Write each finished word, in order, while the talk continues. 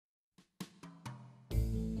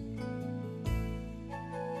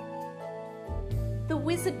The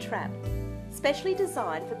Wizard Trap, specially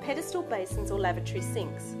designed for pedestal basins or lavatory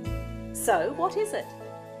sinks. So what is it?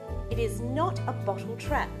 It is not a bottle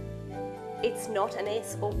trap. It's not an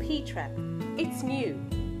S or P trap. It's new.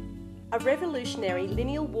 A revolutionary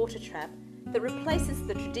lineal water trap that replaces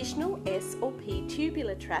the traditional S or P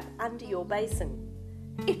tubular trap under your basin.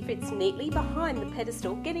 It fits neatly behind the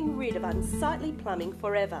pedestal, getting rid of unsightly plumbing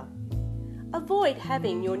forever. Avoid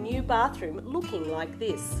having your new bathroom looking like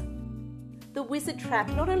this. The Wizard Trap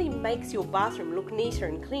not only makes your bathroom look neater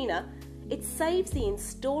and cleaner, it saves the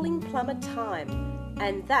installing plumber time,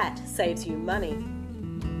 and that saves you money.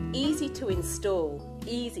 Easy to install,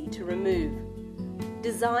 easy to remove.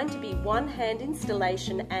 Designed to be one-hand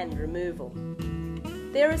installation and removal.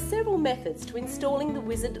 There are several methods to installing the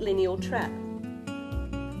Wizard lineal trap.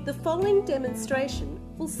 The following demonstration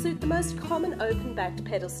will suit the most common open-backed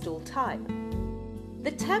pedestal type.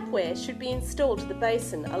 The tapware should be installed to the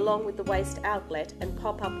basin along with the waste outlet and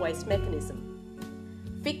pop-up waste mechanism.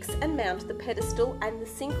 Fix and mount the pedestal and the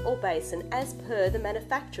sink or basin as per the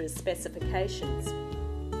manufacturer's specifications.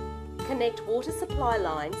 Connect water supply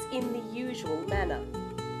lines in the usual manner.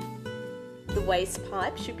 The waste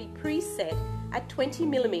pipe should be preset at 20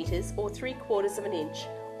 mm or 3/4 of an inch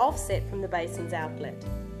offset from the basin's outlet.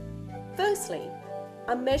 Firstly,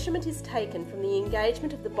 a measurement is taken from the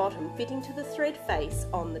engagement of the bottom fitting to the thread face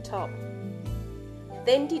on the top.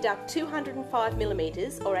 Then deduct 205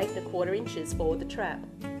 mm or 8¼ inches for the trap.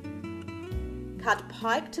 Cut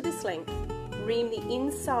pipe to this length, ream the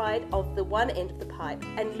inside of the one end of the pipe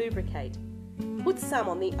and lubricate. Put some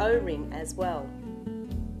on the O-ring as well.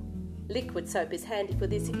 Liquid soap is handy for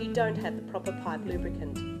this if you don't have the proper pipe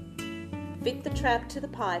lubricant. Fit the trap to the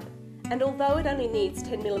pipe, and although it only needs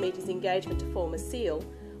 10 mm engagement to form a seal,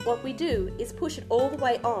 what we do is push it all the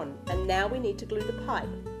way on, and now we need to glue the pipe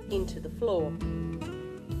into the floor.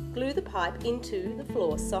 Glue the pipe into the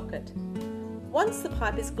floor socket. Once the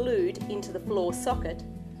pipe is glued into the floor socket,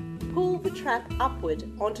 pull the trap upward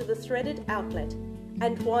onto the threaded outlet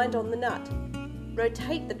and wind on the nut.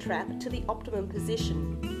 Rotate the trap to the optimum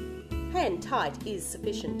position. Hand tight is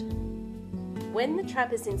sufficient. When the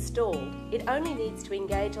trap is installed, it only needs to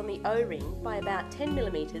engage on the O-ring by about 10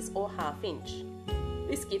 mm or ½ inch.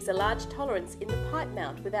 This gives a large tolerance in the pipe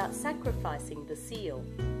mount without sacrificing the seal.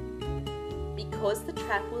 Because the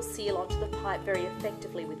trap will seal onto the pipe very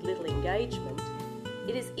effectively with little engagement,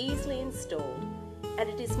 it is easily installed, and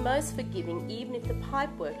it is most forgiving even if the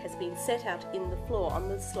pipework has been set out in the floor on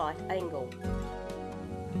the slight angle.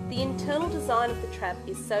 The internal design of the trap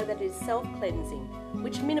is so that it is self-cleansing,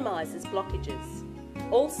 which minimises blockages.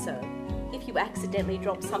 Also, if you accidentally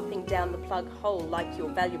drop something down the plug hole like your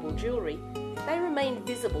valuable jewellery, they remain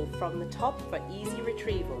visible from the top for easy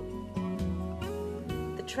retrieval.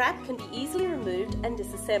 The trap can be easily removed and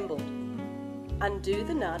disassembled. Undo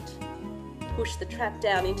the nut, push the trap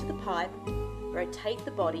down into the pipe, rotate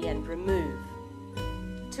the body and remove.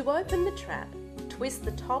 To open the trap, twist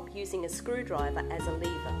the top using a screwdriver as a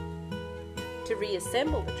lever. To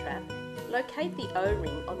reassemble the trap, locate the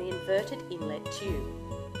O-ring on the inverted inlet tube.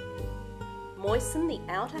 Moisten the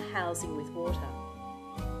outer housing with water.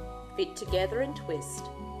 Fit together and twist,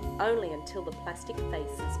 only until the plastic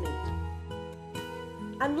faces meet.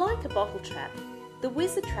 Unlike a bottle trap, the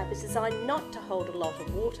Wizard Trap is designed not to hold a lot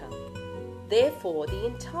of water. Therefore, the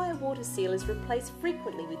entire water seal is replaced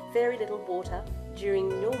frequently with very little water during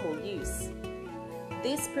normal use.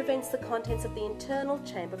 This prevents the contents of the internal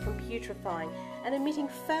chamber from putrefying and emitting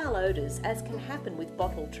foul odours, as can happen with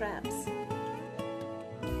bottle traps.